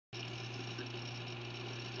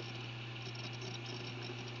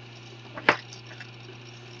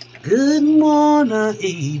Good morning,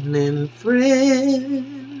 evening, friends.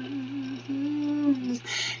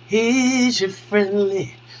 Here's your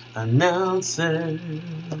friendly announcer.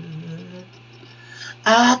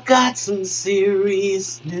 I got some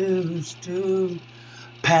serious news to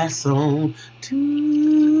pass on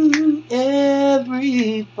to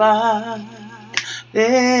everybody. And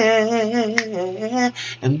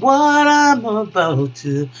what I'm about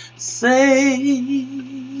to say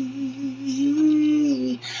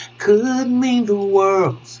could mean the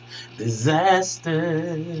world's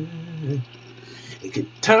disaster. It could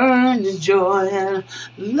turn to joy and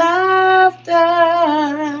laughter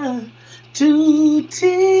to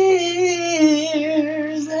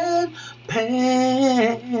tears and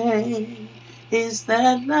pain. Is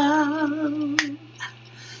that love?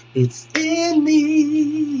 It's in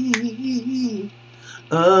me.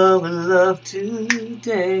 Oh, love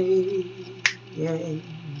today.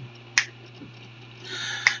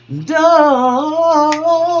 Don't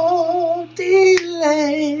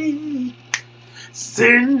delay.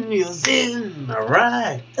 Send yours in the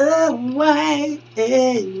right away.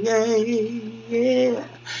 Yeah.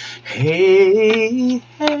 Hey,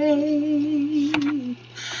 hey.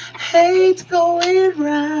 Hate's going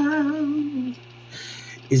round.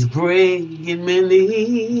 It's breaking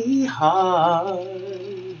many hearts.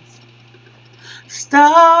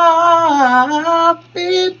 Stop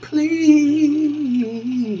it,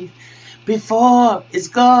 please, before it's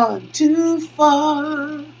gone too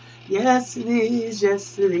far. Yes, it is.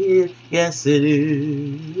 Yes, it is. Yes, it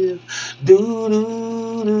is. Do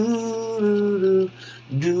do do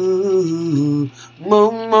do do.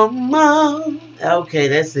 Mo. Okay,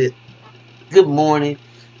 that's it. Good morning.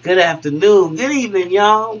 Good afternoon. Good evening,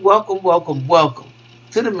 y'all. Welcome, welcome, welcome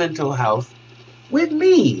to the Mental House with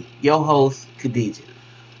me, your host, Khadijah.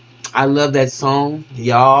 I love that song.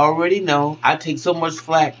 Y'all already know. I take so much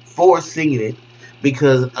flack for singing it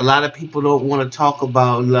because a lot of people don't want to talk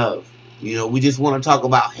about love. You know, we just want to talk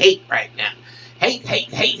about hate right now. Hate,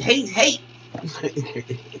 hate, hate, hate, hate.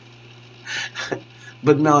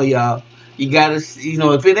 But no, y'all. You gotta,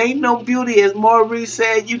 if it ain't no beauty, as Maurice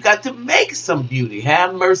said, you got to make some beauty.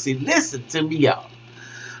 Have mercy. Listen to me, y'all.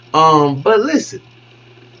 But listen.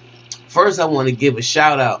 First, I want to give a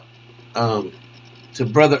shout out to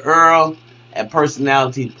Brother Earl at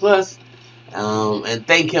Personality Plus, and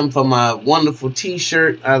thank him for my wonderful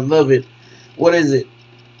T-shirt. I love it. What is it?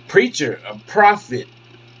 Preacher, a prophet,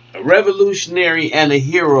 a revolutionary, and a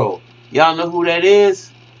hero. Y'all know who that is?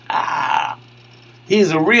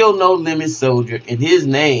 He's a real no-limit soldier, and his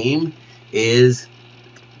name is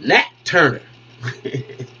Nat Turner.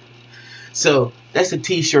 So that's a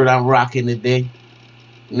T-shirt I'm rocking today.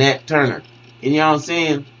 Nat Turner. And y'all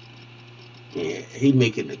saying? Yeah, he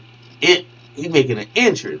making an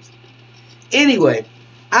entrance. Anyway,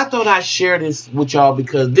 I thought I'd share this with y'all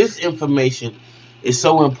because this information is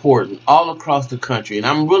so important all across the country. And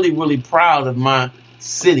I'm really, really proud of my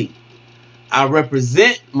city. I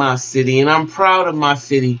represent my city, and I'm proud of my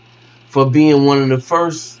city for being one of the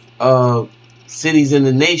first cities in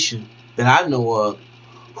the nation that I know of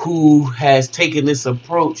who has taken this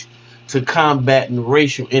approach to combating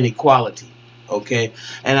racial inequality. Okay,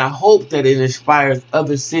 and I hope that it inspires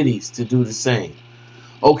other cities to do the same.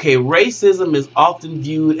 Okay, racism is often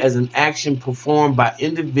viewed as an action performed by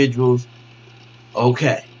individuals.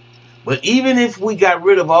 Okay, but even if we got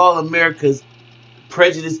rid of all America's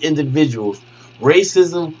prejudiced individuals,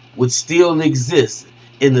 racism would still exist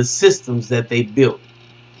in the systems that they built.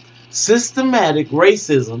 Systematic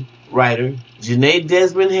racism, writer Janae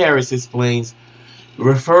Desmond Harris explains,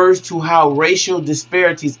 refers to how racial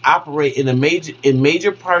disparities operate in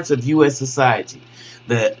major parts of U.S. society.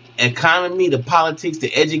 The economy, the politics,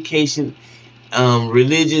 the education,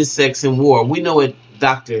 religion, sex, and war. We know what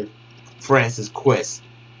Dr. Francis Quest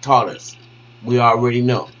taught us. We already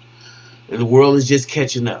know. And the world is just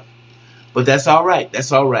catching up. But that's all right.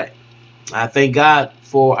 That's all right. I thank God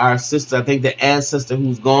for our sister. I thank the ancestor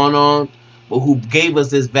who's gone on, but who gave us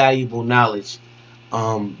this valuable knowledge.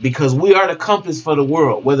 Because we are the compass for the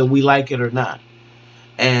world, whether we like it or not.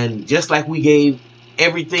 And just like we gave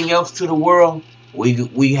everything else to the world,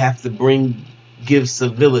 we have to give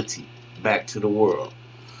civility back to the world.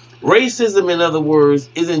 Racism, in other words,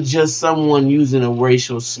 isn't just someone using a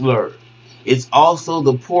racial slur. It's also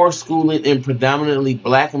the poor schooling in predominantly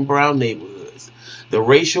black and brown neighborhoods, the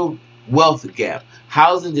racial wealth gap,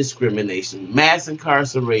 housing discrimination, mass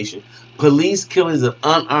incarceration, police killings of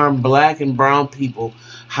unarmed black and brown people,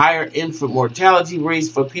 higher infant mortality rates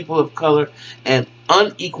for people of color, and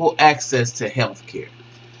unequal access to health care.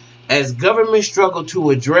 As governments struggle to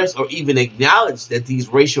address or even acknowledge that these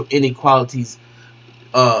racial inequalities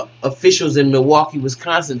officials in Milwaukee,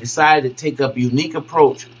 Wisconsin decided to take up a unique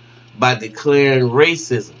approach by declaring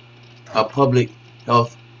racism a public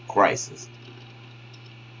health crisis.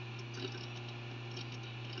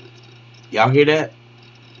 Y'all hear that?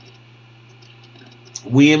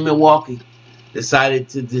 We in Milwaukee decided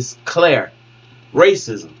to declare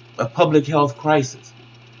racism a public health crisis.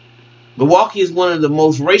 Milwaukee is one of the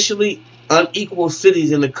most racially unequal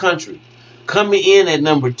cities in the country, coming in at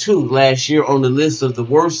number 2 last year on the list of the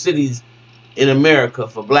worst cities in America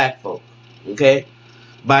for black folk. Okay?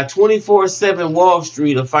 By 24/7 Wall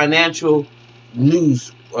Street, a financial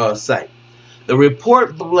news site. The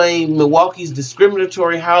report blamed Milwaukee's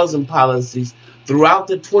discriminatory housing policies throughout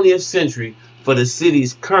the 20th century for the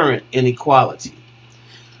city's current inequality.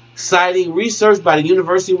 Citing research by the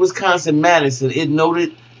University of Wisconsin-Madison, it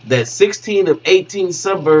noted that 16 of 18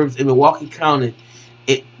 suburbs in Milwaukee County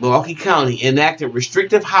enacted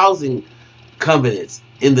restrictive housing covenants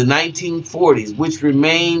in the 1940s, which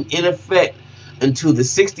remained in effect until the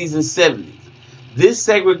 60s and 70s. This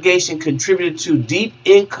segregation contributed to deep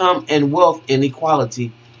income and wealth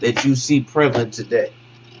inequality that you see prevalent today.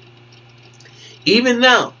 Even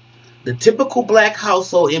now, the typical black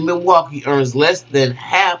household in Milwaukee earns less than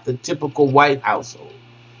half the typical white household.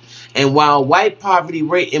 And while white poverty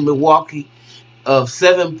rate in Milwaukee of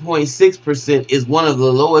 7.6% is one of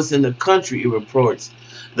the lowest in the country, it reports,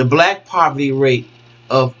 the black poverty rate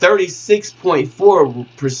of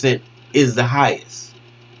 36.4% is the highest.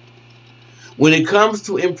 When it comes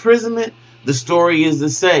to imprisonment, the story is the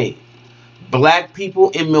same. Black people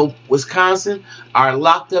in Wisconsin are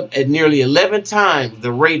locked up at nearly 11 times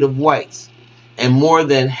the rate of whites, and more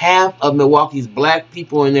than half of Milwaukee's black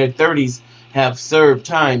people in their 30s have served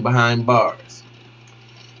time behind bars.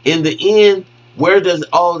 In the end, where does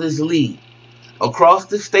all this lead? Across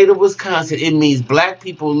the state of Wisconsin, it means black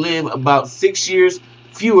people live about 6 years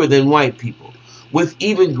fewer than white people, with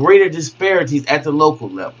even greater disparities at the local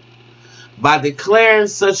level. By declaring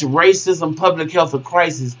such racism public health a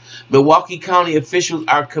crisis, Milwaukee County officials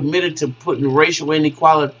are committed to putting racial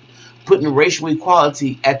equality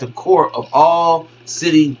at the core of all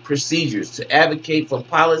city procedures, to advocate for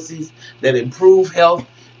policies that improve health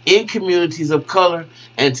in communities of color,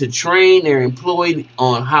 and to train their employees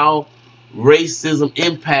on how racism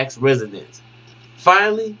impacts residents.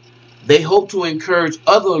 Finally, they hope to encourage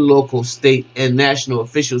other local, state, and national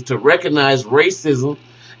officials to recognize racism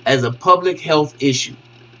as a public health issue.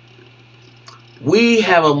 We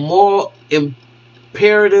have a moral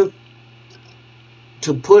imperative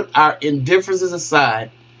to put our indifferences aside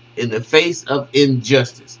in the face of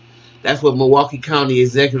injustice. That's what Milwaukee County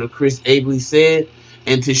Executive Chris Abele said,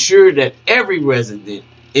 and to ensure that every resident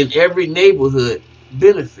in every neighborhood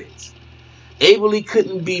benefits. Abele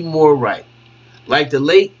couldn't be more right. Like the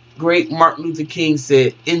late, great Martin Luther King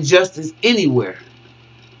said, injustice anywhere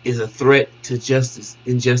is a threat to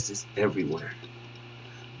injustice everywhere.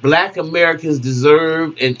 Black Americans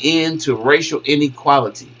deserve an end to racial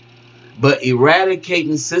inequality, but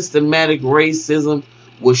eradicating systematic racism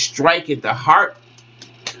will strike at the heart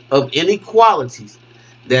of inequalities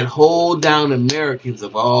that hold down Americans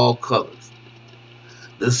of all colors.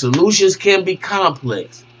 The solutions can be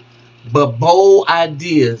complex, but bold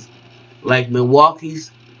ideas like Milwaukee's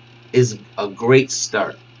is a great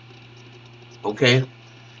start. Okay?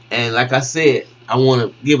 And like I said, I want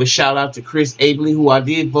to give a shout out to Chris Abele, who I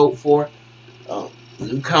did vote for,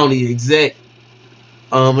 new county exec.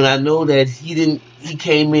 And I know that he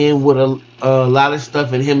came in with a lot of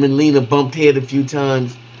stuff, and him and Lena bumped head a few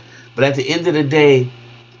times. But at the end of the day,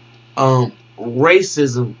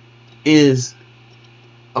 racism is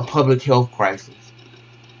a public health crisis.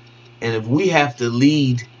 And if we have to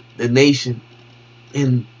lead the nation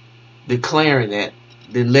in declaring that,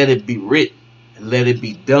 then let it be written and let it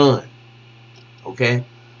be done. Okay?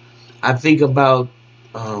 I think about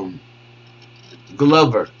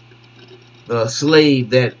Glover, the slave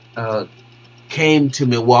that came to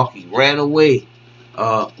Milwaukee, ran away,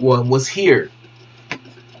 was here.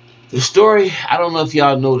 The story, I don't know if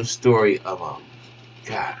y'all know the story of,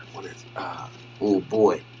 God, what is, oh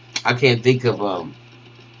boy, I can't think of,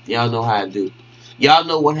 y'all know how I do. Y'all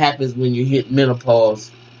know what happens when you hit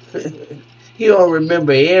menopause. You don't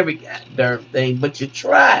remember every darn thing, but you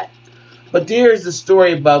try. But there's the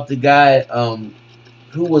story about the guy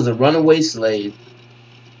who was a runaway slave,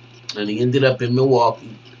 and he ended up in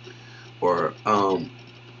Milwaukee,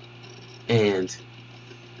 and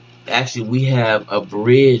actually we have a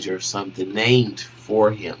bridge or something named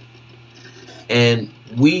for him, and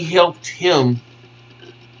we helped him,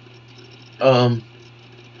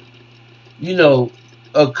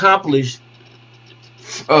 accomplish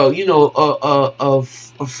of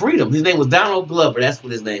freedom. His name was Donald Glover. That's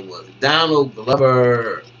what his name was. Donald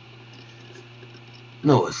Glover.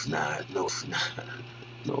 No, it's not. No, it's not.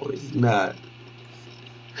 No, it's not.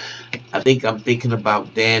 I think I'm thinking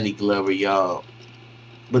about Danny Glover, y'all.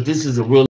 But this is a real